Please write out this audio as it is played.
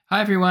Hi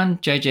everyone,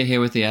 JJ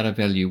here with the Art of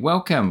Value.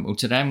 Welcome. Well,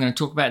 today I'm going to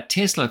talk about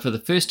Tesla for the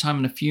first time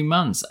in a few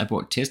months. I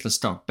bought Tesla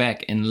stock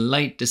back in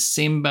late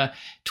December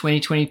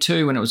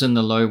 2022 when it was in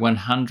the low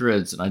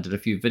 100s, and I did a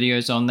few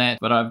videos on that,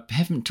 but I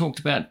haven't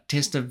talked about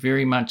Tesla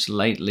very much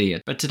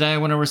lately. But today I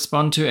want to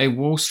respond to a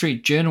Wall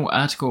Street Journal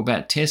article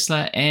about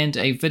Tesla and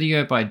a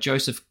video by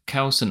Joseph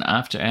Carlson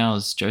after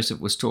hours. Joseph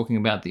was talking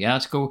about the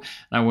article,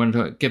 and I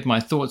wanted to give my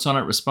thoughts on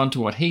it, respond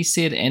to what he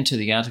said and to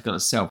the article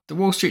itself. The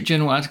Wall Street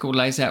Journal article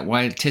lays out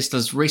why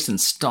Tesla's recent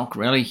stock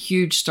rally,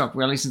 huge stock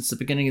rally since the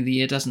beginning of the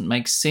year, doesn't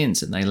make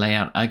sense, and they lay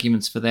out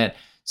arguments for that.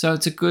 So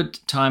it's a good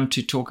time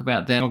to talk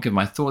about that. I'll give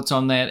my thoughts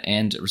on that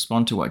and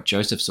respond to what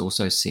Joseph's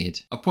also said.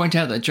 I'll point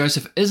out that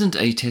Joseph isn't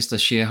a Tesla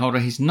shareholder.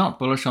 He's not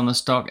bullish on the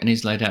stock, and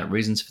he's laid out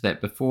reasons for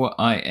that before.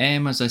 I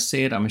am, as I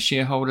said, I'm a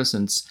shareholder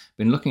since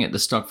been looking at the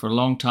stock for a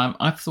long time.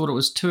 I thought it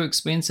was too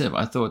expensive.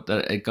 I thought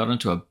that it got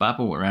into a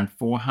bubble around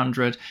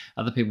 400.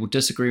 Other people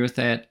disagree with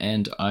that,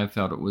 and I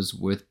felt it was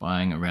worth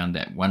buying around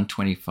that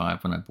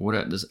 125 when I bought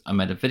it. I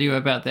made a video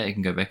about that. You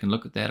can go back and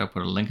look at that. I'll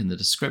put a link in the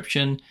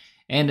description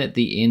and at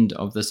the end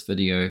of this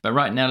video. But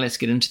right now, let's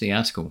get into the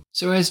article.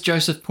 So as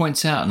Joseph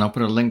points out, and I'll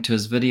put a link to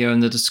his video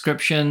in the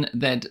description,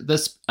 that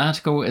this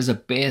article is a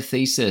bare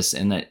thesis,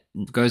 and that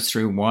goes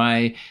through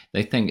why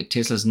they think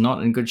Tesla's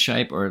not in good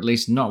shape, or at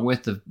least not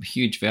worth the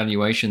huge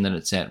valuation that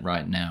it's at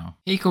right now.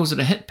 He calls it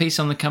a hit piece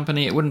on the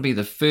company. It wouldn't be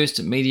the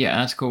first media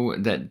article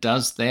that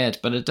does that,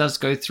 but it does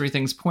go through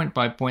things point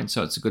by point,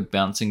 so it's a good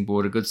bouncing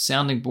board, a good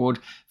sounding board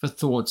for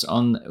thoughts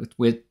on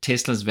where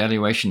Tesla's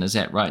valuation is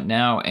at right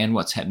now and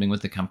what's happening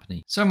with the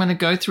company. So I'm going to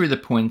go through the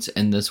points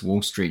in this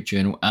Wall Street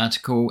Journal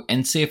article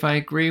and see if I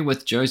agree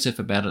with Joseph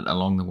about it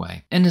along the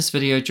way. In this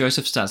video,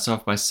 Joseph starts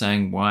off by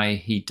saying why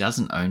he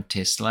doesn't own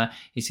Tesla.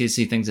 He says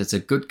he thinks it's a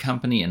good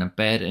company in a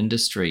bad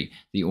industry,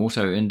 the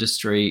auto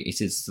industry. He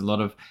says there's a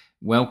lot of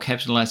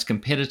well-capitalized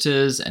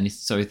competitors, and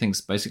so he thinks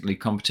basically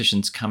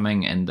competition's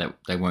coming and that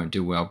they won't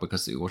do well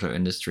because the auto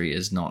industry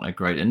is not a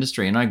great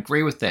industry. And I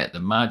agree with that. The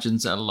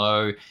margins are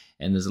low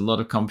and there's a lot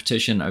of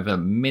competition over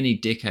many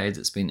decades.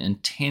 It's been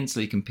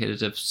intensely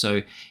competitive,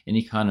 so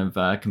any kind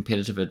of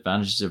competitive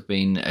advantages have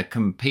been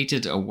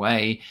competed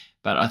away.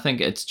 But I think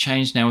it's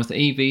changed now with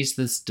EVs,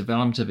 this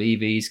development of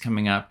EVs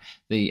coming up.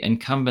 The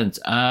incumbents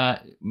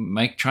are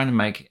trying to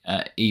make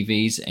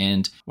EVs,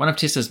 and one of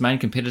Tesla's main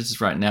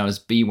competitors right now is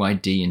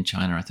BYD in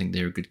China. I think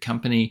they're a good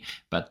company,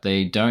 but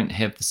they don't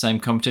have the same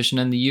competition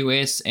in the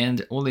US,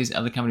 and all these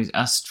other companies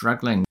are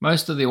struggling.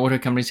 Most of the auto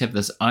companies have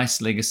this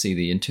ICE legacy,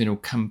 the internal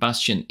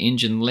combustion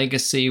engine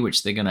legacy,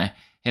 which they're going to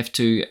have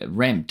to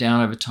ramp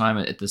down over time.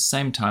 At the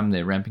same time,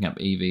 they're ramping up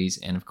EVs,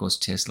 and of course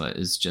Tesla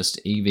is just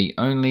EV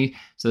only.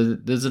 So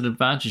there's an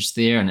advantage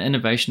there, an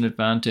innovation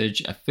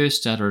advantage, a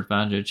first starter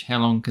advantage. How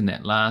long can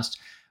that last?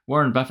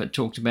 Warren Buffett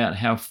talked about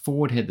how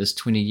Ford had this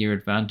 20-year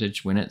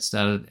advantage when it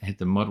started, had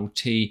the Model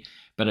T,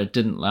 but it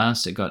didn't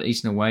last. It got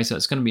eaten away. So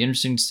it's going to be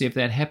interesting to see if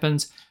that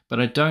happens. But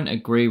I don't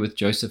agree with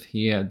Joseph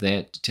here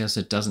that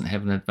Tesla doesn't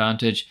have an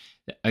advantage.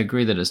 I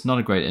agree that it's not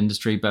a great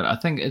industry, but I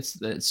think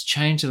it's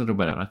changed a little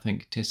bit. I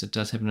think Tesla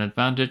does have an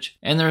advantage.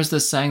 And there is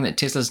this saying that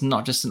Tesla's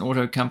not just an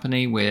auto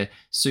company, where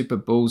super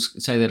bulls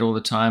say that all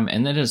the time,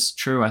 and that is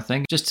true, I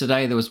think. Just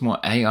today there was more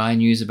AI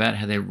news about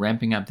how they're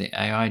ramping up their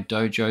AI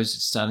dojos.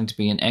 It's starting to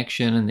be in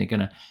action, and they're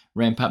going to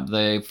ramp up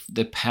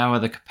the power,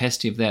 the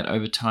capacity of that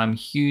over time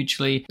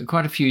hugely. There are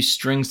quite a few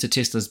strings to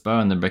Tesla's bow,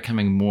 and they're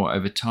becoming more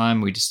over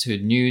time. We just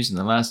heard news in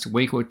the last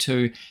week or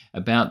two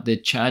about the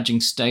charging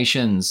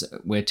stations,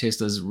 where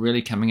Tesla's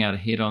really coming out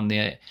ahead on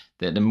there,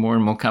 that more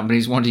and more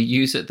companies want to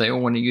use it. They all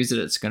want to use it.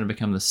 It's going to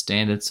become the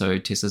standard. So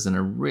Tesla's in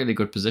a really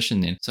good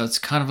position then. So it's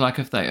kind of like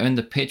if they own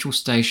the petrol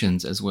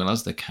stations as well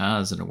as the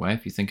cars in a way,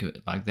 if you think of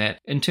it like that.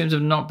 In terms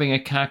of not being a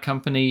car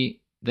company,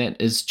 that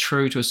is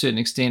true to a certain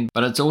extent,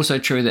 but it's also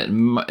true that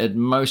it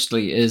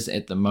mostly is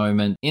at the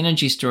moment.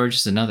 Energy storage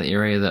is another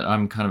area that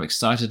I'm kind of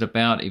excited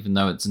about, even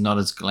though it's not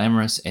as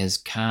glamorous as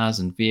cars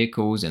and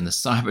vehicles and the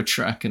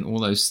Cybertruck and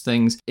all those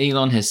things.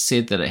 Elon has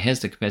said that it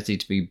has the capacity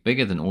to be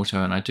bigger than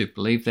auto, and I do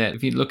believe that.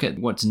 If you look at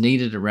what's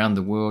needed around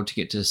the world to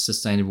get to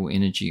sustainable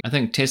energy, I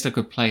think Tesla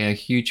could play a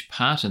huge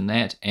part in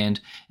that,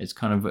 and it's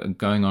kind of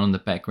going on in the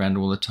background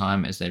all the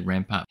time as they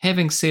ramp up.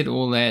 Having said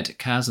all that,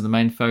 cars are the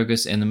main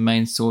focus and the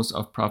main source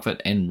of profit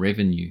and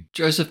revenue.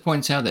 Joseph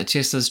points out that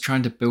Tesla's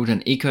trying to build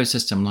an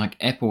ecosystem like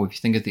Apple. If you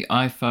think of the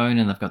iPhone,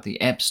 and they've got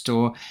the App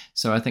Store,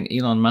 so I think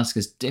Elon Musk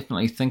is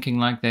definitely thinking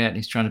like that.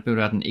 He's trying to build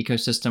out an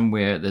ecosystem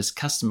where there's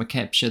customer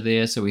capture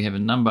there, so we have a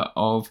number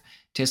of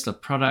Tesla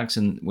products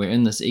and we're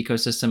in this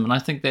ecosystem, and I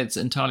think that's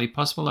entirely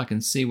possible. I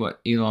can see what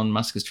Elon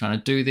Musk is trying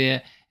to do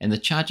there, and the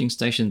charging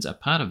stations are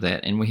part of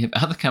that, and we have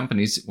other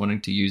companies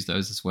wanting to use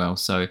those as well.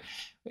 So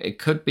it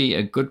could be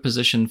a good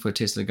position for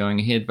Tesla going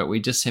ahead, but we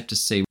just have to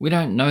see. We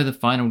don't know the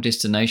final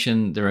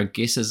destination. There are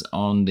guesses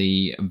on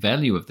the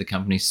value of the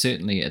company,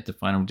 certainly at the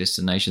final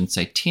destination,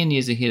 say 10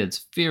 years ahead.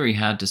 It's very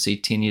hard to see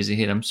 10 years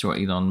ahead. I'm sure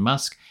Elon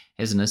Musk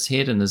has in his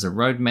head, and there's a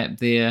roadmap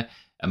there,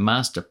 a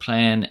master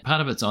plan. Part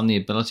of it's on the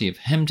ability of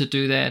him to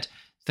do that.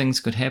 Things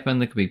could happen.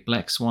 There could be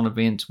black swan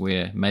events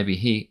where maybe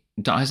he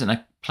dies in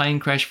a plane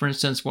crash, for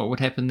instance, what would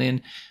happen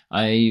then?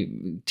 I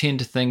tend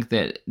to think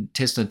that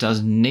Tesla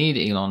does need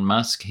Elon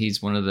Musk.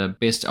 He's one of the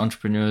best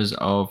entrepreneurs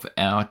of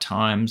our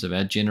times, of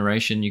our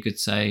generation, you could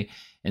say.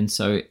 And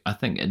so I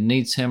think it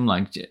needs him,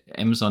 like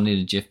Amazon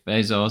needed Jeff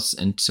Bezos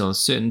until a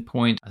certain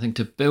point. I think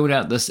to build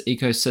out this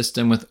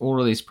ecosystem with all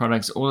of these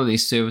products, all of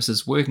these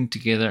services working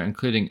together,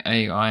 including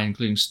AI,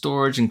 including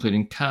storage,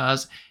 including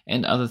cars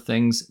and other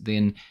things,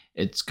 then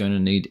it's going to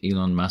need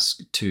Elon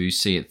Musk to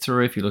see it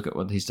through. If you look at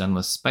what he's done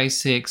with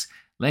SpaceX,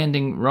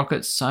 landing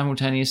rockets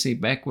simultaneously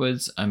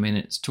backwards, I mean,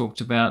 it's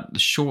talked about the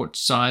short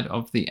side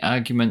of the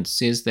argument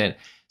says that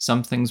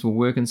some things will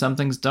work and some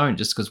things don't.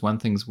 Just because one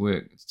thing's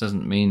works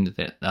doesn't mean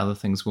that other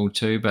things will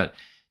too. But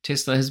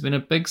Tesla has been a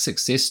big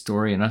success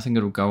story and I think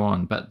it'll go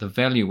on. But the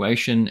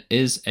valuation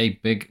is a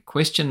big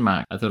question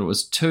mark. I thought it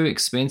was too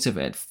expensive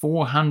at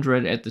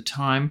 400 at the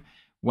time,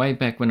 way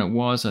back when it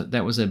was.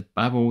 That was a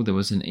bubble. There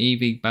was an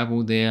EV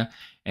bubble there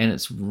and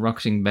it's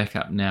rocketing back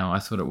up now. I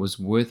thought it was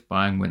worth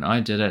buying when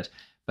I did it.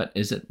 But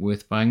is it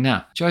worth buying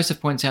now? Joseph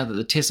points out that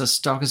the Tesla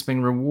stock is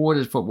being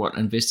rewarded for what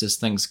investors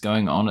think is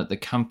going on at the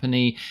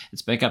company.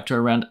 It's back up to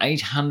around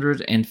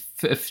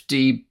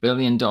 $850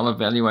 billion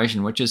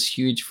valuation, which is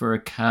huge for a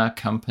car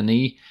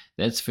company,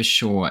 that's for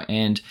sure.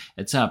 And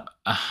it's up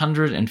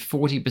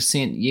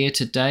 140% year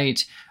to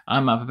date.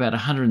 I'm up about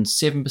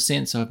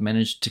 107%, so I've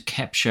managed to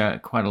capture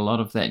quite a lot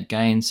of that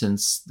gain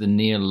since the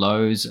near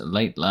lows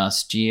late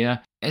last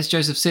year. As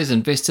Joseph says,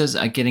 investors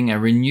are getting a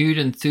renewed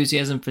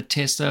enthusiasm for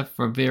Tesla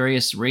for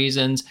various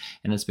reasons,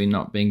 and it's been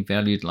not being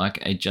valued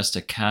like just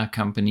a car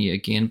company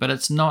again, but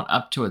it's not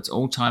up to its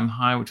all-time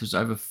high, which was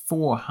over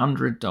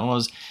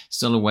 $400.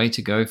 Still a way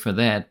to go for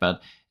that,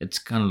 but it's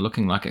kind of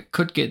looking like it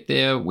could get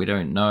there. We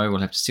don't know. We'll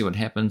have to see what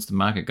happens. The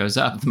market goes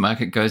up, the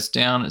market goes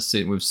down.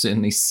 We've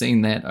certainly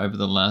seen that over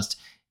the last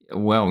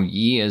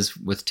years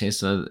with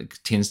Tesla. It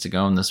tends to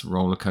go on this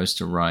roller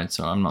coaster ride,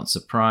 so I'm not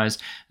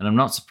surprised. And I'm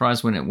not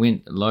surprised when it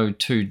went low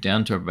too,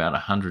 down to about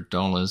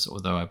 $100,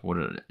 although I bought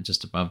it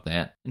just above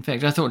that. In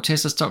fact, I thought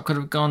Tesla stock could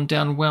have gone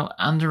down well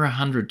under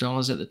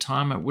 $100 at the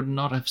time. It would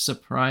not have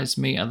surprised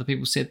me. Other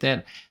people said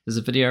that. There's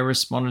a video I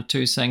responded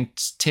to saying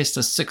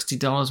Tesla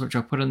 $60, which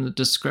I'll put in the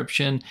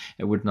description.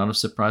 It would not have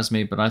surprised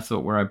me, but I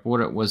thought where I bought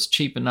it was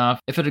cheap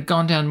enough. If it had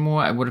gone down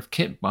more, I would have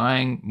kept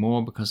buying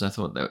more because I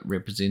thought that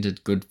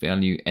represented good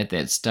value at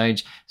that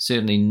stage.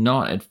 Certainly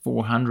not at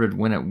 400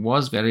 when it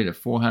was valued at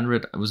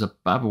 400. It was a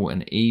bubble,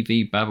 an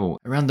EV bubble.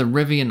 Around the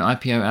Rivian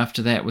IPO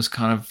after that was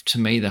kind of, to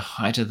me, the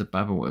height of the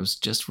bubble. It was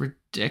just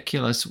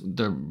ridiculous,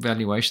 the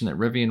valuation that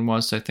Rivian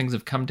was. So things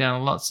have come down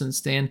a lot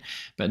since then,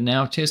 but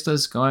now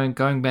Tesla's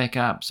going back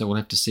up, so we'll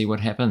have to see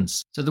what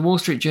happens. So the Wall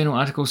Street Journal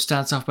article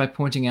starts off by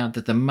pointing out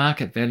that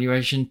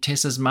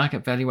Tesla's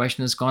market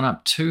valuation has gone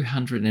up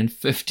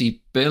 $250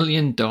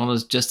 billion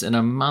just in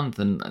a month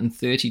and in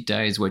 30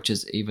 days, which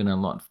is even a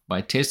lot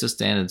by Tesla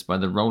standards, by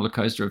the roller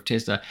coaster of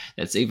Tesla.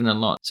 That's even a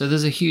lot. So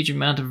there's a huge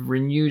amount of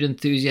renewed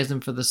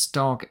enthusiasm for the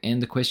stock,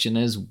 and the question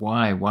is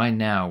why? Why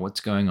now? What's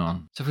going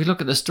on? So if we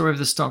look at the story of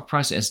the stock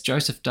price, as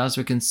Joseph does,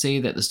 we can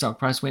see that the stock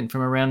price went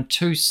from around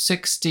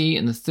 260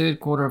 in the third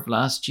quarter of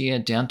last year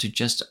down to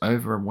just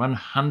over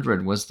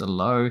 100 was the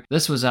low.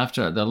 This was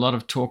after a lot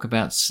of talk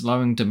about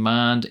slowing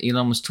demand.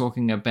 Elon was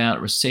talking about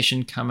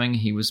recession coming.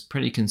 He was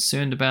pretty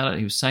concerned about it.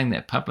 He was saying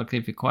that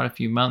publicly for quite a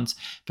few months,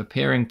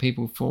 preparing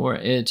people for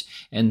it.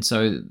 And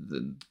so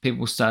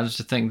people started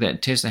to think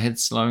that Tesla had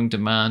slowing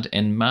demand,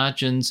 and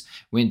margins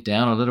went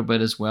down a little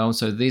bit as well.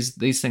 So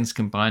these things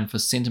combined for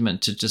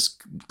sentiment to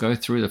just go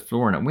through the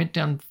floor, and it went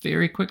down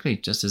very quickly,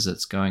 just as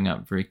it's going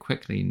up very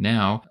quickly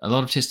now. A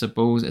lot of Tesla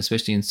bulls,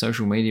 especially in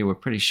social media, were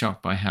pretty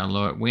shocked by how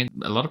low it went.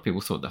 A lot of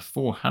people thought the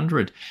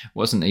 400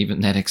 wasn't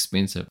even that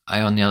expensive.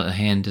 I, on the other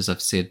hand, as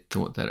I've said,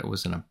 thought that it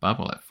was in a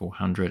bubble at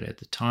 400 at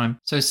the time.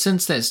 So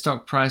since that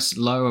stock price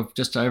low of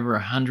just over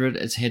 100,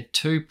 it's had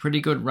two pretty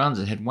good runs.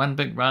 It had one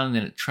big run, and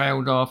then it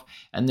trailed off,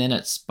 and then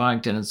it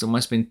spiked, and it's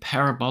almost been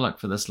parabolic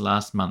for this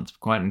last month.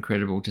 Quite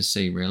incredible to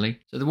see, really.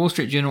 So the Wall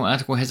Street Journal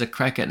article has a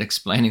crack at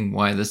explaining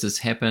why this has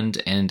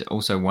happened and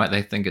also why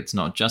they think it's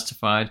not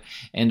justified.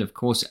 And of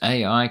course,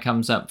 AI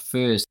comes up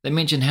first. They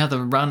mention how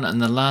the run in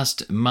the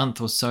last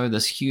month or so,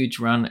 this huge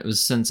run, it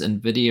was since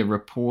Nvidia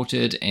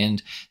reported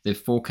and the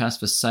forecast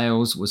for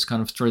sales was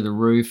kind of through the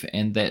roof,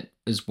 and that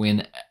is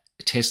when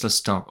Tesla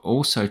stock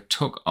also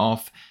took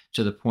off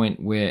to the point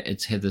where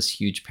it's had this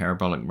huge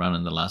parabolic run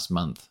in the last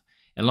month.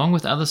 Along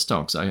with other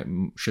stocks, I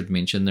should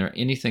mention, there are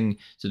anything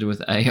to do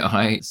with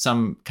AI.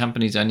 Some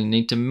companies only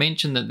need to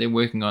mention that they're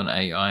working on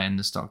AI and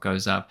the stock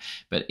goes up.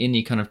 But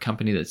any kind of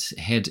company that's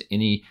had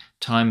any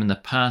time in the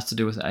past to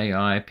do with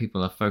AI,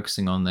 people are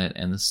focusing on that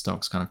and the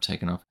stock's kind of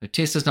taken off. So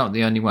Tesla's not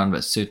the only one,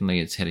 but certainly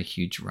it's had a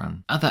huge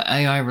run. Other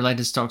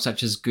AI-related stocks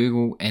such as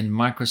Google and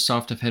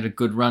Microsoft have had a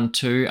good run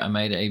too. I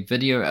made a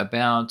video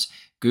about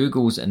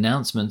Google's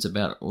announcements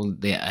about all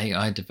their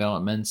AI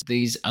developments,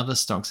 these other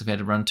stocks have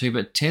had a run too,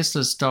 but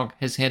Tesla's stock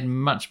has had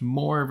much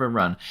more of a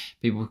run.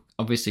 People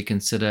obviously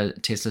consider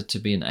Tesla to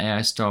be an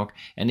AI stock,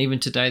 and even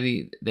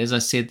today, as I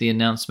said, the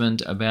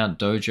announcement about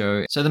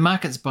Dojo. So the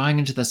market's buying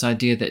into this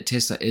idea that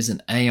Tesla is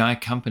an AI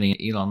company.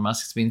 Elon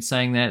Musk has been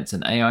saying that it's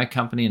an AI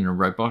company and a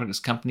robotics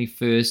company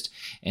first,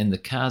 and the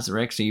cars are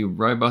actually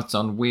robots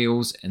on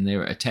wheels and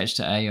they're attached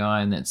to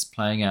AI, and that's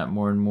playing out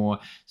more and more.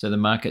 So the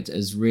market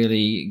is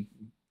really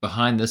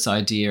behind this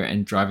idea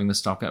and driving the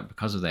stock up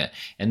because of that.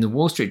 And the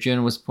Wall Street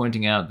Journal was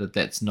pointing out that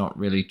that's not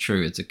really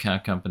true. It's a car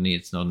company,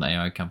 it's not an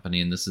AI company,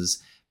 and this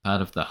is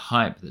part of the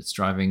hype that's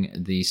driving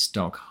the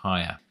stock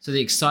higher. So the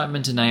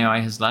excitement in AI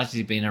has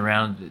largely been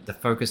around the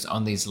focus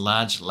on these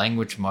large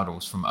language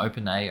models from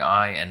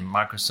OpenAI, and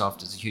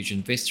Microsoft is a huge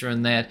investor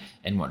in that,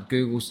 and what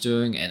Google's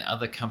doing and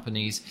other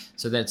companies.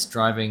 So that's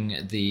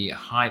driving the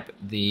hype,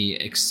 the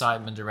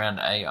excitement around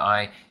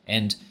AI.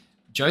 And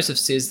Joseph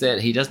says that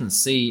he doesn't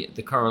see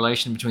the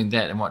correlation between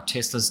that and what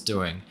Tesla's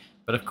doing.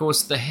 But of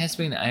course, there has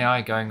been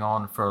AI going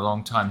on for a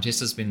long time.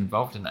 Tesla's been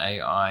involved in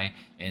AI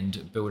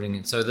and building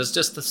it. So there's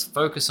just this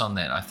focus on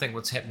that. I think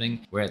what's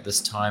happening, we're at this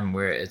time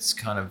where it's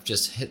kind of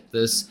just hit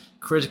this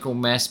critical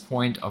mass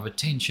point of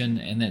attention,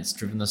 and that's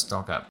driven the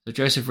stock up. So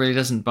Joseph really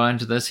doesn't buy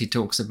into this. He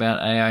talks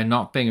about AI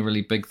not being a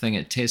really big thing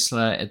at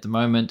Tesla at the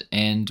moment,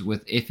 and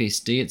with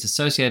FSD, it's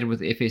associated with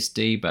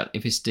FSD, but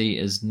FSD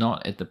is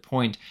not at the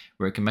point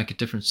where it can make a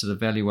difference to the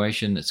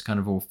valuation. It's kind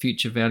of all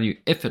future value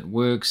if it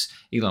works.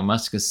 Elon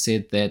Musk has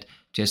said that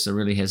Tesla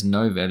really has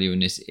no value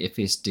unless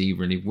FSD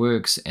really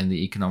works and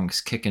the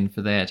economics kick in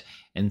for that.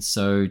 And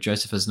so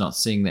Joseph is not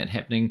seeing that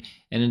happening.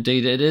 And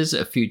indeed, it is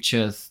a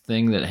future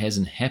thing that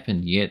hasn't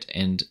happened yet.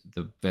 And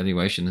the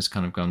valuation has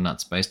kind of gone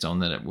nuts based on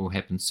that it will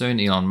happen soon.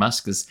 Elon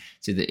Musk has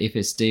said that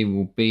FSD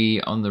will be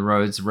on the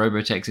roads.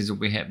 Robo-taxis will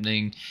be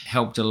happening,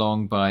 helped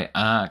along by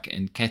ARK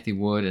and Cathie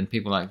Wood and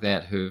people like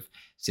that who've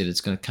said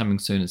it's coming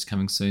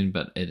soon,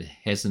 but it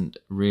hasn't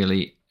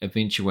really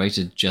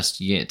eventuated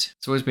just yet.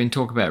 So there's been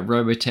talk about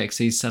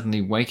robo-taxis suddenly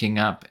waking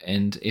up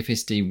and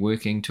FSD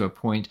working to a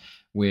point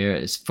where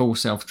it's full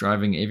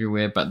self-driving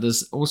everywhere, but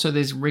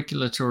there's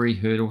regulatory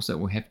hurdles that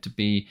will have to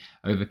be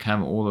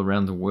overcome all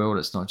around the world.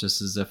 It's not just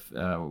as if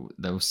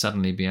they'll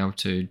suddenly be able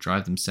to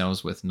drive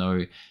themselves with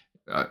no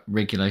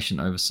regulation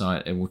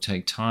oversight. It will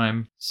take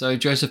time. So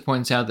Joseph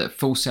points out that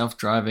full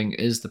self-driving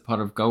is the pot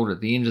of gold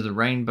at the end of the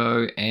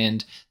rainbow,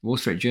 and the Wall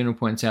Street Journal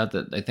points out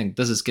that they think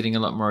this is getting a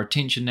lot more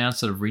attention now,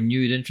 sort of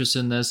renewed interest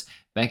in this,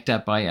 backed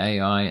up by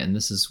AI, and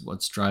this is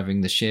what's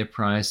driving the share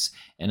price.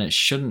 And it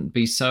shouldn't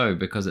be so,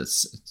 because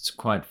it's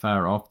quite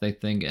far off, they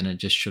think, and it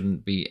just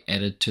shouldn't be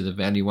added to the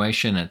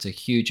valuation. It's a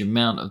huge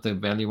amount of the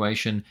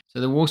valuation.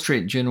 So the Wall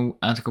Street Journal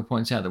article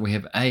points out that we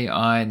have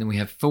AI, and then we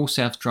have full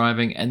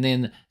self-driving, and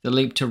then the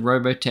leap to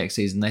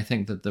robo-taxis, and they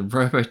think that the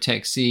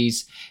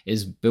robo-taxis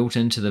is built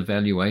into the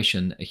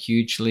valuation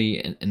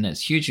hugely, and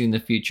that's hugely in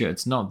the future.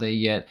 It's not there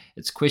yet.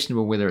 It's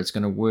questionable whether it's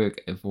going to work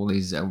if all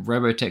these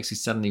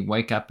robo-taxis suddenly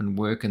wake up and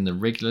work and the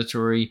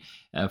regulatory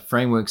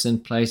frameworks in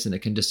place and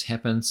it can just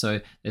happen.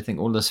 So they think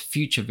all this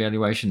future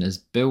valuation is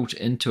built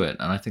into it,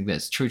 and I think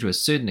that's true to a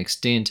certain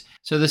extent.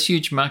 So this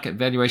huge market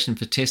valuation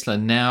for Tesla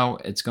now,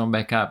 it's gone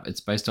back up.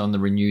 It's based on the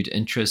renewed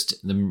interest,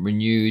 the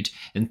renewed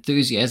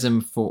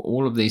enthusiasm for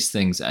all of these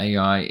things,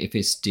 AI,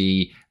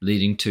 FSD,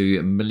 leading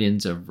to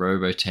millions of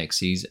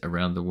robo-taxis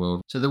around the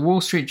world. So the Wall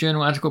Street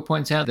Journal article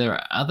points out there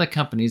are other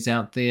companies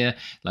out there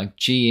like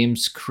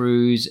GM's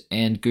Cruise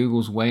and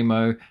Google's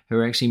Waymo who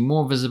are actually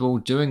more visible,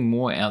 doing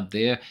more out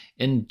there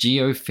in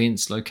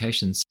geofence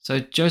locations. So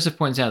Joseph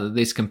points out that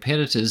these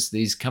competitors,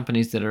 these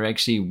companies that are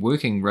actually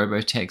working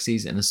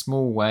robo-taxis in a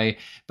small way,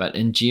 but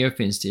in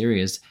geofenced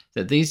areas,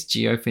 that these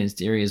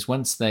geofenced areas,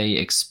 once they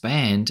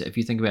expand, if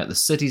you think about the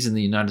cities in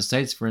the United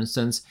States, for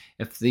instance,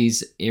 if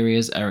these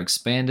areas are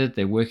expanded,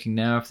 they're working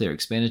now, if they're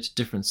expanded to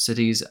different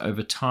cities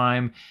over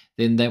time,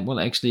 then that will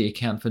actually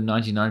account for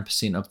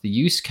 99% of the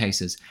use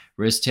cases.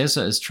 Whereas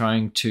Tesla is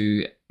trying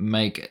to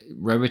make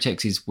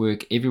robotaxis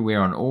work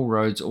everywhere on all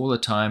roads all the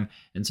time.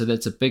 And so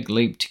that's a big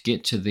leap to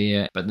get to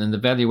there. But then the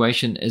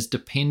valuation is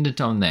dependent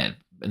on that.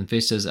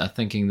 Investors are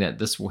thinking that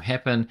this will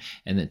happen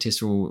and that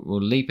Tesla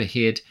will leap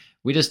ahead.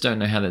 We just don't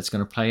know how that's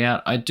going to play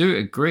out. I do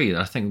agree that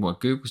I think what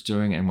Google's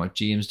doing and what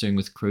GM's doing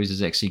with Cruise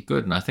is actually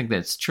good, and I think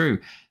that's true.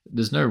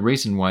 There's no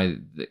reason why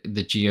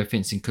the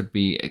geofencing couldn't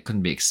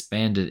be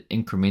expanded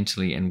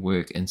incrementally and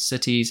work in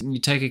cities. You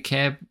take a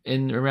cab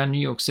in around New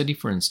York City,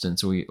 for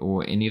instance,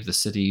 or any of the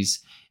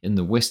cities in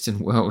the Western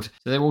world.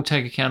 So they will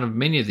take account of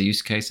many of the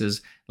use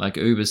cases, like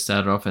Uber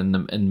started off in the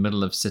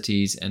middle of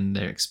cities and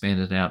they're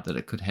expanded out, that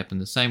it could happen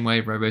the same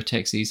way,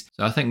 robo-taxis.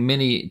 So I think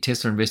many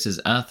Tesla investors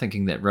are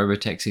thinking that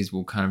robo-taxis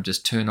will kind of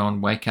just turn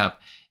on, wake up,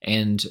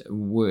 and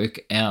work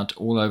out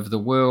all over the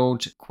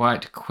world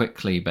quite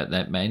quickly, but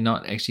that may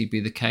not actually be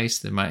the case.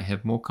 They might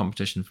have more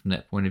competition from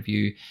that point of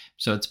view.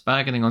 So it's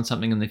bargaining on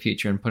something in the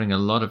future and putting a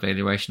lot of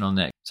valuation on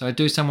that. So I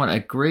do somewhat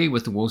agree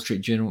with the Wall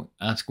Street Journal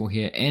article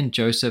here and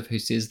Joseph, who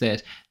says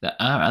that there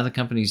are other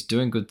companies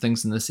doing good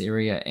things in this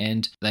area,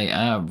 and they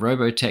are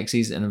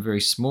robo-taxis in a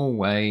very small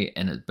way,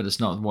 but it's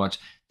not what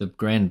the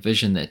grand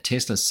vision that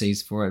Tesla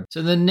sees for it.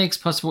 So the next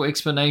possible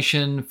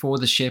explanation for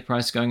the share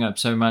price going up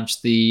so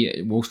much,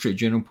 the Wall Street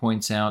Journal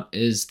points out,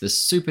 is the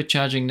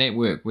supercharging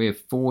network, where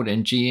Ford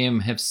and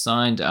GM have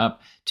signed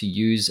up to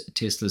use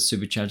Tesla's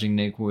supercharging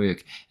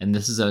network. And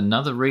this is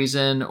another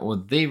reason, or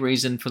the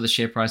reason, for the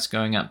share price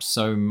going up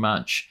so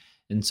much.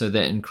 And so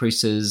that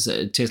increases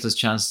Tesla's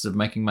chances of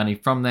making money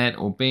from that,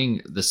 or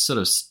being the sort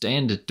of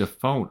standard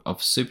default of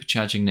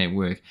supercharging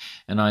network.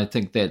 And I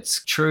think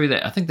that's true.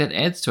 That I think that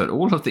adds to it,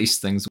 all of these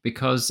things,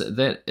 because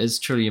that is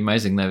truly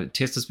amazing.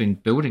 Tesla's been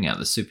building out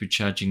the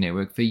supercharging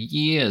network for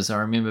years. I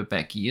remember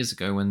back years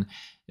ago when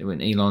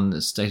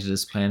Elon stated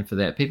his plan for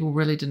that, people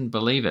really didn't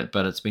believe it,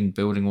 but it's been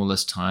building all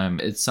this time.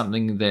 It's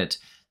something that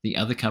the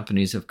other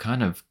companies have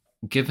kind of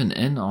given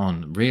in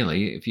on,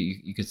 really. If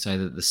you could say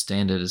that the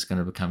standard is going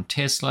to become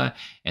Tesla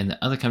and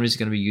the other companies are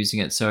going to be using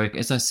it. So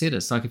as I said,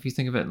 it's like, if you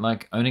think of it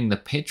like owning the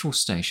petrol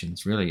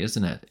stations, really,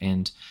 isn't it?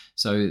 And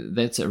so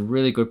that's a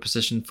really good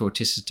position for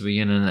Tesla to be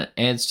in, and it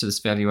adds to this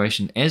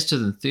valuation, adds to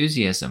the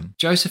enthusiasm.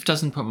 Joseph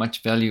doesn't put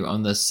much value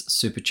on this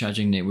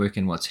supercharging network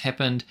and what's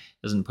happened,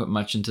 doesn't put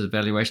much into the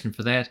valuation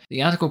for that.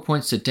 The article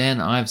points to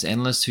Dan Ives,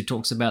 analyst, who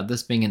talks about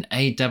this being an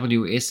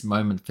AWS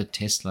moment for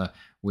Tesla,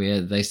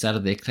 where they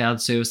started their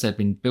cloud service. They've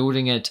been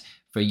building it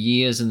for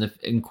years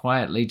and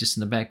quietly, just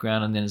in the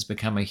background, and then it's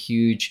become a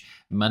huge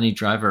money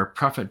driver, a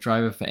profit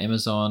driver for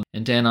Amazon.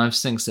 And Dan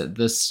Ives thinks that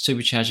this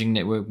supercharging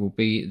network will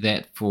be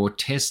that for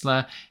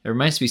Tesla. It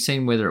remains to be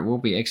seen whether it will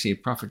be actually a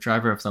profit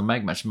driver, if they'll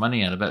make much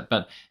money out of it.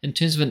 But in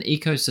terms of an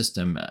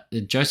ecosystem,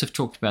 Joseph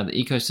talked about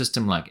the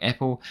ecosystem like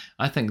Apple.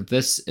 I think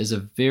this is a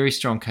very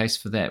strong case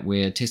for that,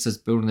 where Tesla's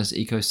building this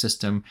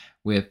ecosystem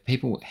where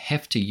people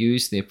have to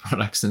use their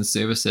products and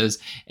services.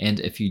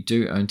 And if you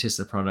do own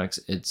Tesla products,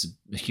 it's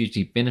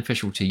hugely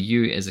beneficial to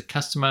you as a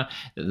customer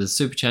that there's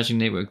a supercharging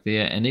network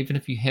there. And even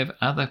if you have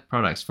other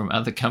products from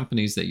other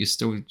companies, that you're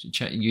still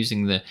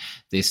using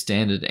their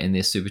standard and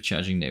their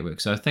supercharging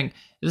network. So I think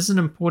this is an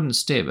important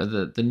step.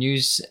 The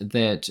news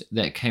that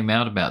came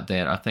out about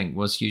that, I think,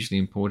 was hugely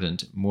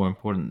important, more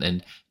important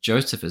than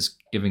Joseph is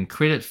giving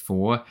credit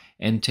for.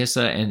 And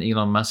Tesla and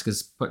Elon Musk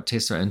has put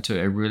Tesla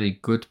into a really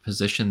good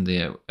position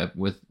there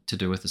to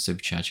do with the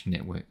supercharging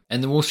network.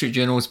 And the Wall Street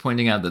Journal is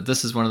pointing out that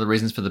this is one of the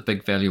reasons for the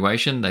big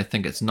valuation. They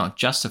think it's not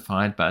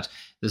justified, but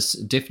this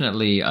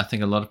definitely, I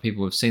think a lot of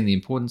people have seen the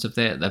importance of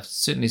that. They've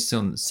certainly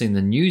still seen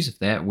the news of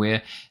that,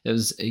 where it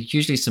was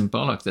hugely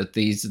symbolic that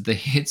the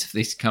heads of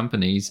these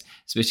companies,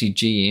 especially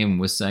GM,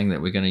 was saying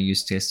that we're going to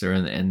use Tesla,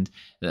 and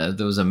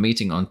there was a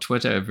meeting on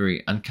Twitter, a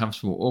very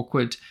uncomfortable,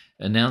 awkward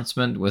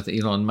announcement with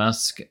Elon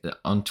Musk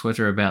on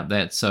Twitter about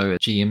that. So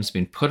GM's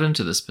been put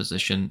into this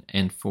position,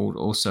 and Ford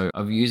also,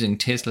 of using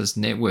Tesla's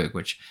network,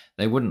 which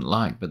they wouldn't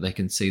like, but they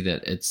can see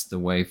that it's the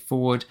way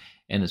forward,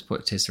 and it's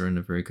put Tesla in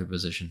a very good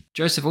position.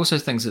 Joseph also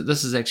thinks that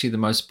this is actually the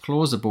most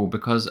plausible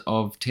because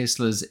of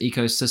Tesla's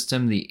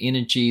ecosystem, the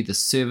energy, the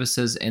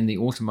services, and the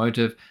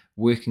automotive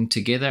working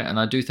together. And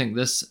I do think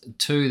this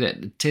too,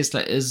 that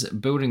Tesla is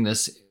building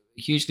this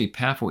hugely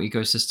powerful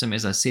ecosystem.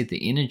 As I said,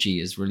 the energy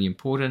is really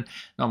important.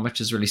 Not much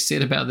is really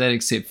said about that,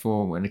 except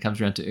for when it comes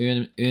around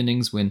to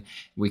earnings, when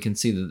we can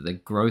see the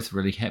growth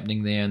really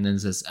happening there, and then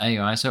there's this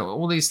AI. So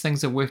all these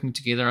things are working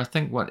together. I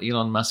think what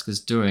Elon Musk is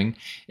doing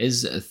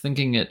is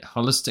thinking it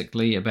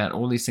holistically about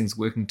all these things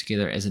working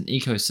together as an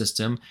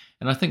ecosystem.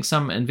 And I think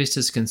some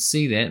investors can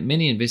see that.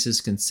 Many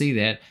investors can see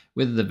that.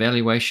 Whether the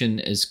valuation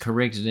is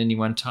correct at any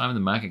one time,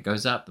 the market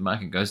goes up, the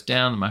market goes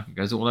down, the market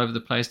goes all over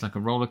the place like a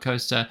roller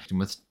coaster. And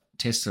with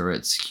Tesla,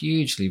 it's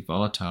hugely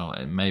volatile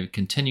and may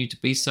continue to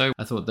be so.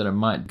 I thought that it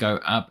might go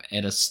up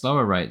at a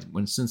slower rate.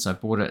 Since I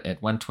bought it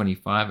at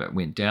 125, it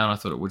went down. I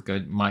thought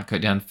it might go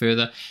down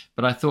further,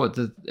 but I thought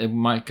that it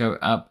might go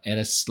up at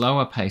a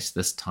slower pace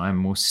this time,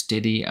 more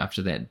steady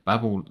after the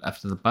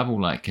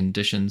bubble-like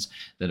conditions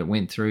that it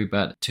went through.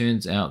 But it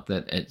turns out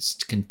that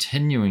it's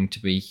continuing to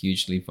be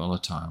hugely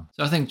volatile.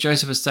 So I think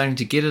Joseph is starting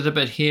to get it a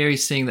bit here.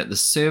 He's seeing that the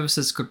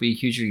services could be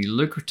hugely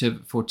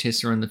lucrative for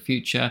Tesla in the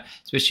future,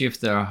 especially if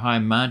there are high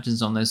margins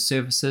on those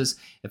services.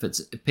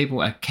 If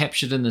people are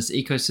captured in this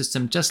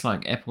ecosystem, just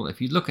like Apple. If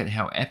you look at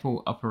how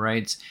Apple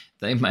operates,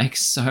 they make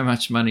so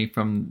much money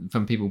from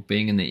people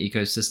being in the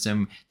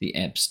ecosystem, the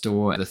App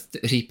Store, the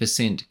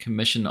 30%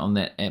 commission on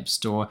that App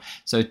Store.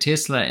 So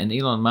Tesla and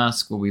Elon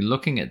Musk will be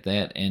looking at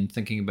that and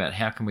thinking about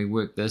how can we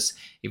work this.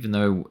 Even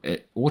though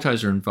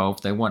autos are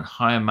involved, they want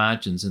higher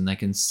margins, and they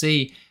can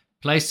see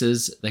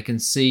places, they can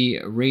see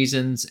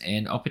reasons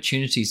and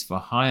opportunities for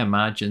higher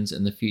margins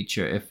in the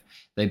future if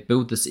they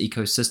build this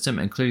ecosystem,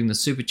 including the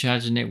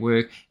supercharger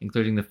network,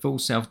 including the full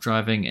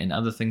self-driving and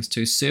other things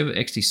too,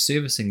 actually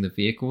servicing the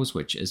vehicles,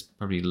 which is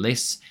probably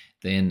less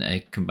than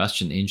a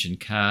combustion engine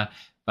car.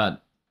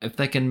 But if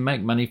they can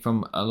make money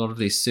from a lot of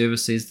these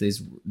services,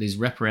 these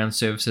wraparound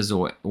services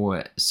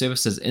or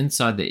services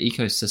inside their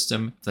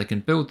ecosystem, if they can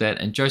build that,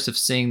 and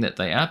Joseph's seeing that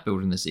they are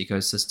building this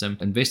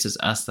ecosystem, investors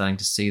are starting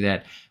to see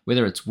that,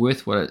 whether it's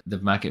worth the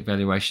market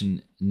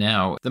valuation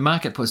now. The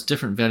market puts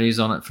different values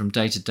on it from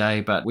day to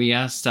day, but we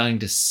are starting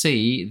to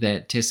see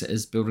that Tesla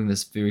is building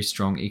this very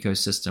strong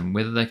ecosystem.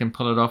 Whether they can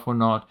pull it off or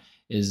not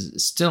is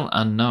still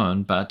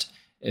unknown, but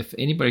if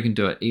anybody can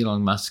do it,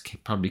 Elon Musk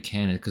probably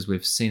can, because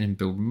we've seen him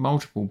build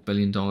multiple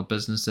billion-dollar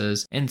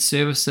businesses and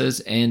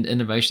services and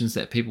innovations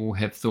that people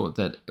have thought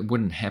that it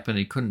wouldn't happen,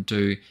 he couldn't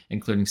do,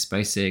 including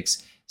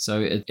SpaceX.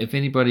 So if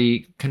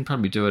anybody can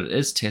probably do it, it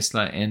is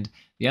Tesla. And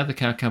the other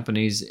car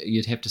companies,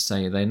 you'd have to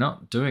say they're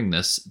not doing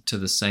this to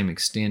the same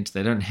extent.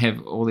 They don't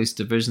have all these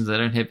divisions. They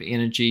don't have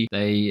energy.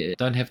 They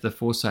don't have the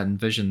foresight and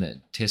vision that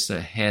Tesla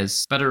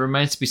has. But it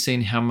remains to be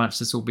seen how much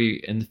this will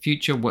be in the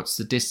future. What's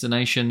the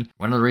destination?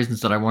 One of the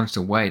reasons that I wanted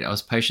to wait, I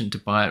was patient to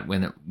buy it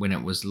when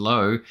it was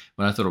low,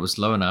 when I thought it was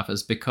low enough,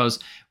 is because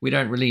we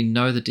don't really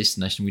know the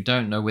destination. We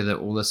don't know whether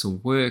all this will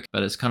work,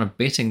 but it's kind of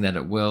betting that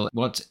it will.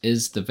 What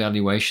is the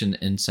valuation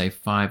in, say,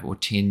 5 or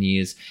 10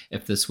 years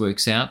if this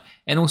works out?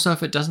 And also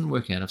if it doesn't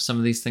work out, if some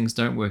of these things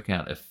don't work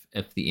out,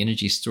 if the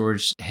energy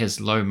storage has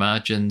low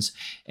margins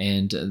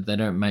and they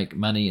don't make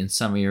money in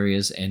some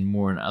areas and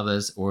more in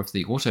others, or if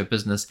the auto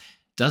business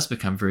does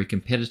become very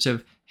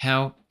competitive,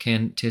 how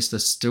can Tesla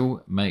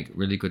still make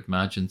really good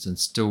margins and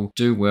still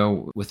do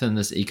well within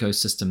this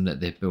ecosystem that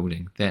they're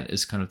building? That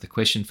is kind of the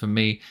question for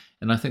me.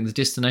 And I think the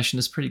destination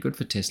is pretty good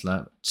for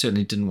Tesla.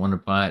 Certainly didn't want to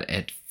buy it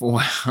at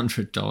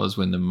 $400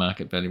 when the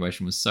market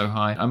valuation was so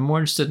high. I'm more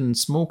interested in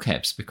small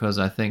caps, because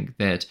I think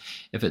that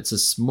if it's a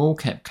small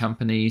cap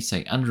company,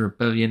 say under $1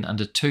 billion,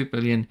 under $2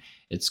 billion,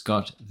 it's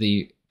got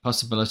the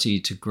possibility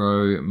to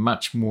grow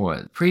much more.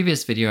 The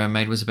previous video I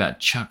made was about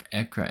Chuck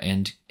Akra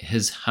and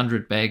his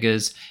 100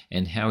 baggers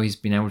and how he's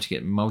been able to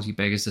get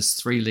multi-baggers, this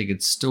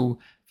three-legged stool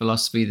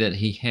philosophy that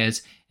he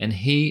has, and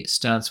he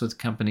starts with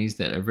companies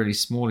that are really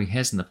small. He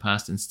has in the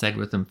past and stayed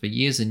with them for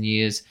years and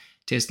years.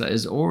 Tesla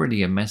is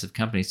already a massive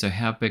company, so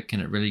how big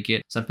can it really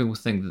get? Some people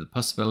think that the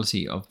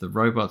possibility of the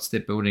robots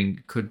they're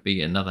building could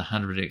be another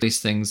 100x. These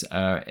things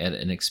are at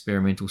an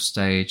experimental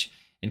stage.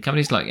 And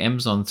companies like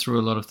Amazon threw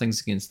a lot of things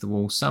against the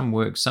wall. Some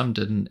worked, some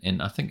didn't.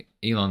 And I think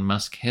Elon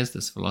Musk has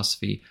this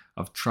philosophy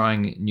of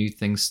trying new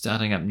things,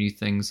 starting up new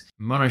things.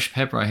 Mohnish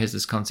Pabrai has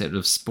this concept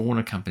of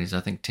spawner companies. I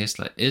think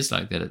Tesla is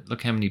like that.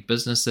 Look how many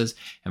businesses,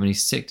 how many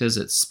sectors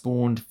it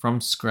spawned from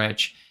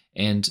scratch.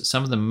 And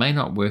some of them may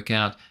not work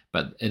out,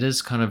 but it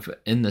is kind of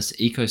in this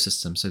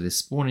ecosystem. So they're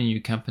spawning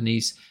new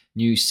companies,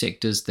 new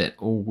sectors that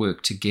all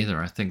work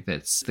together. I think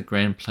that's the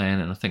grand plan,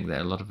 and I think that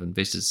a lot of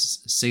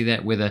investors see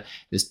that, whether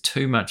there's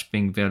too much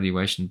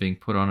valuation being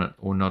put on it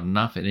or not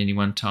enough at any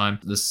one time.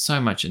 There's so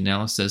much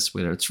analysis,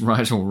 whether it's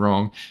right or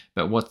wrong,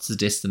 but what's the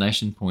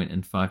destination point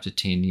in 5 to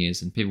 10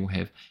 years? And people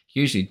have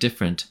hugely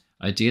different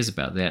ideas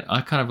about that.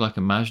 I kind of like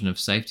a margin of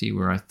safety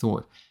where I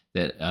thought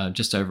that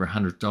just over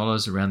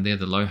 $100 around there,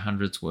 the low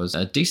hundreds, was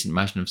a decent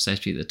margin of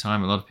safety at the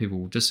time. A lot of people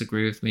will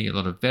disagree with me. A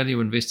lot of value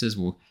investors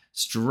will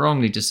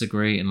strongly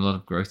disagree, and a lot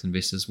of growth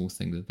investors will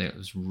think that that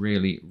was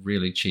really,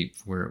 really cheap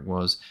for where it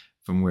was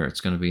from where it's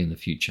going to be in the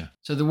future.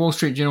 So the Wall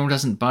Street Journal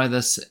doesn't buy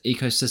this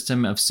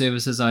ecosystem of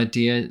services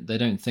idea. They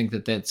don't think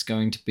that that's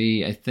going to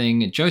be a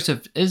thing.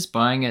 Joseph is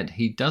buying it.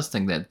 He does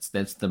think that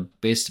that's the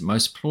best,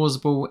 most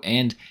plausible,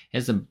 and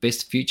has the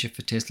best future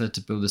for Tesla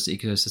to build this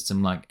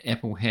ecosystem like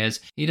Apple has.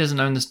 He doesn't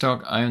own the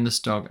stock. I own the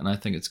stock, and I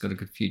think it's got a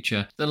good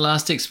future. The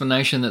last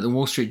explanation that the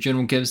Wall Street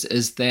Journal gives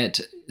is that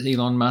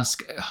Elon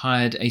Musk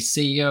hired a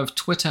CEO of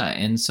Twitter,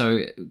 and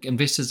so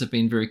investors have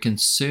been very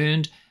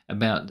concerned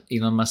about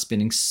Elon Musk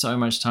spending so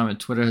much time at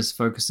Twitter. His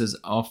focus is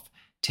off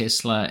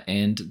Tesla,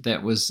 and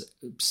that was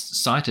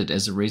cited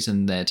as a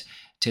reason that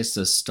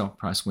Tesla's stock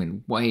price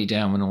went way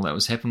down when all that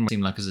was happening. It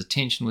seemed like his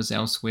attention was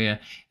elsewhere,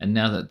 and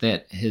now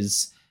that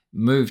has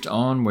moved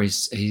on, where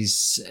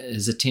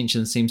his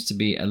attention seems to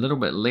be a little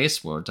bit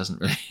less. Well,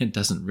 it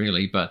doesn't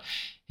really, but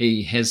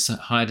he has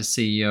hired a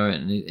CEO,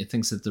 and he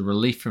thinks that the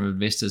relief from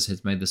investors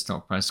has made the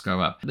stock price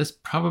go up. That's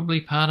probably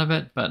part of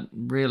it, but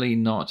really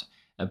not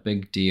a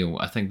big deal.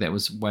 I think that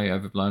was way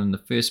overblown in the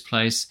first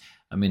place.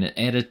 I mean, it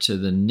added to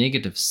the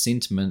negative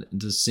sentiment.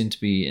 There seemed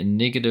to be a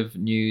negative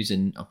news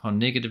and upon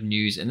negative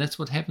news, and that's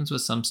what happens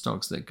with some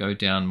stocks that go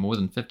down more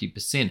than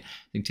 50%. I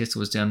think Tesla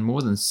was down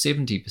more than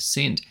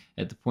 70%.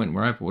 At the point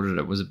where I bought it,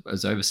 it was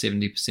over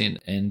 70%,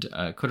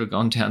 and could have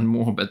gone down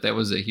more, but that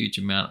was a huge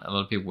amount. A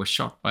lot of people were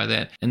shocked by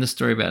that. And the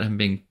story about him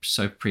being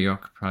so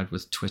preoccupied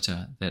with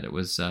Twitter that it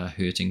was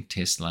hurting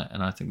Tesla,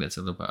 and I think that's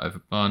a little bit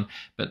overblown,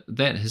 but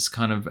that has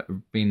kind of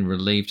been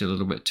relieved a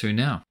little bit too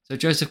now. So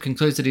Joseph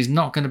concludes that he's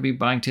not going to be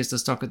buying Tesla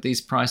stock at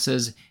these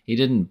prices. He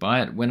didn't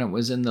buy it when it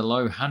was in the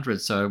low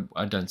hundreds, so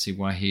I don't see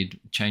why he'd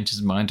change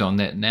his mind on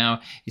that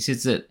now. He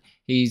says that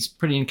he's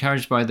pretty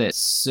encouraged by that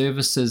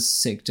services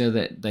sector,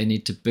 that they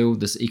need to build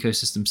this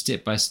ecosystem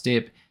step by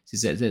step.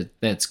 says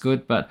that's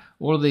good, but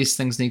all of these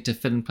things need to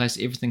fit in place.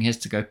 Everything has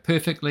to go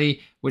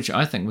perfectly, which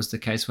I think was the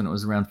case when it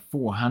was around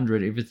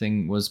 400.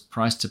 Everything was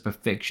priced to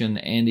perfection,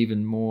 and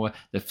even more,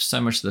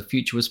 so much of the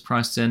future was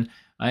priced in.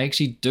 I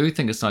actually do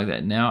think it's like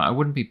that now. I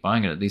wouldn't be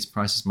buying it at these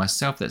prices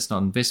myself. That's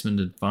not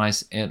investment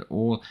advice at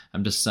all.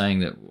 I'm just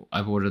saying that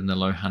I bought it in the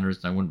low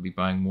hundreds and I wouldn't be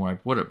buying more. I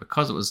bought it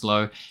because it was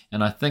low,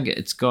 and I think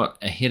it's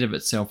got ahead of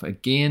itself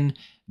again,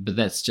 but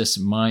that's just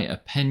my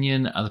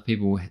opinion. Other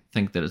people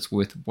think that it's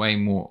worth way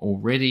more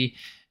already.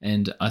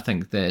 And I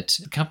think that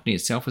the company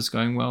itself is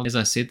going well. As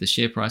I said, the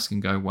share price can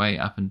go way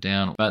up and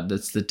down, but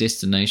it's the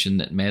destination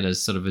that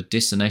matters. Sort of a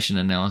destination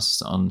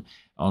analysis on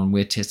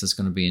where Tesla's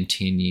going to be in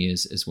 10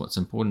 years is what's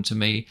important to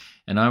me.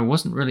 And I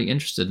wasn't really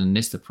interested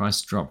unless the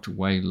price dropped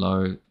way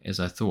low as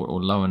I thought,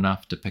 or low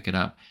enough to pick it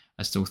up.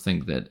 I still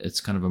think that it's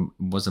kind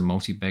of was a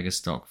multi-bagger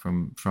stock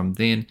from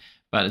then,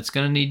 but it's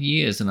going to need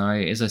years. And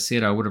as I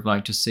said, I would have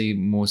liked to see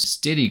more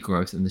steady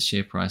growth in the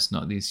share price,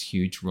 not these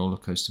huge roller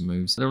coaster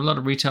moves. There are a lot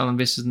of retail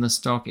investors in the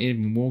stock.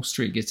 Even Wall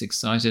Street gets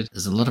excited.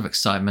 There's a lot of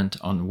excitement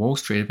on Wall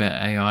Street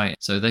about AI,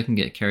 so they can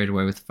get carried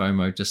away with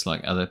FOMO just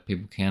like other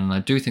people can. And I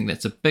do think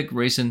that's a big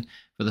reason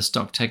for the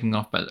stock taking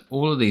off. But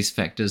all of these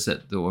factors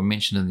that were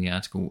mentioned in the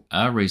article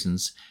are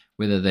reasons.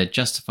 Whether they're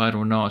justified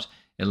or not,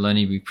 it'll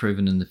only be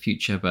proven in the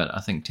future, but I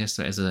think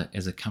Tesla as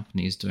a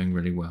company is doing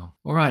really well.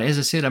 All right, as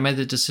I said, I made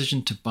the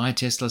decision to buy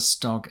Tesla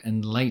stock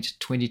in late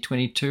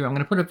 2022. I'm going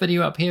to put a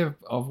video up here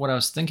of what I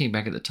was thinking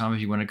back at the time if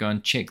you want to go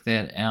and check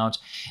that out.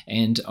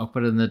 And I'll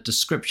put it in the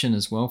description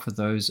as well for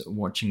those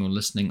watching or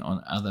listening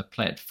on other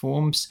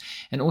platforms.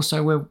 And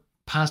also, we're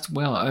past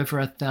well over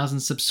 1,000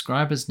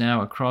 subscribers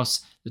now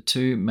across the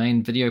two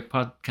main video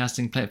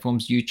podcasting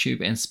platforms,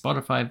 YouTube and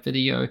Spotify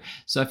video.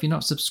 So if you're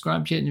not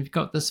subscribed yet and you've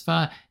got this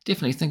far,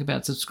 definitely think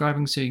about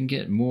subscribing so you can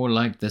get more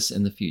like this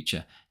in the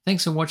future.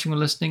 Thanks for watching or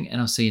listening, and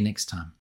I'll see you next time.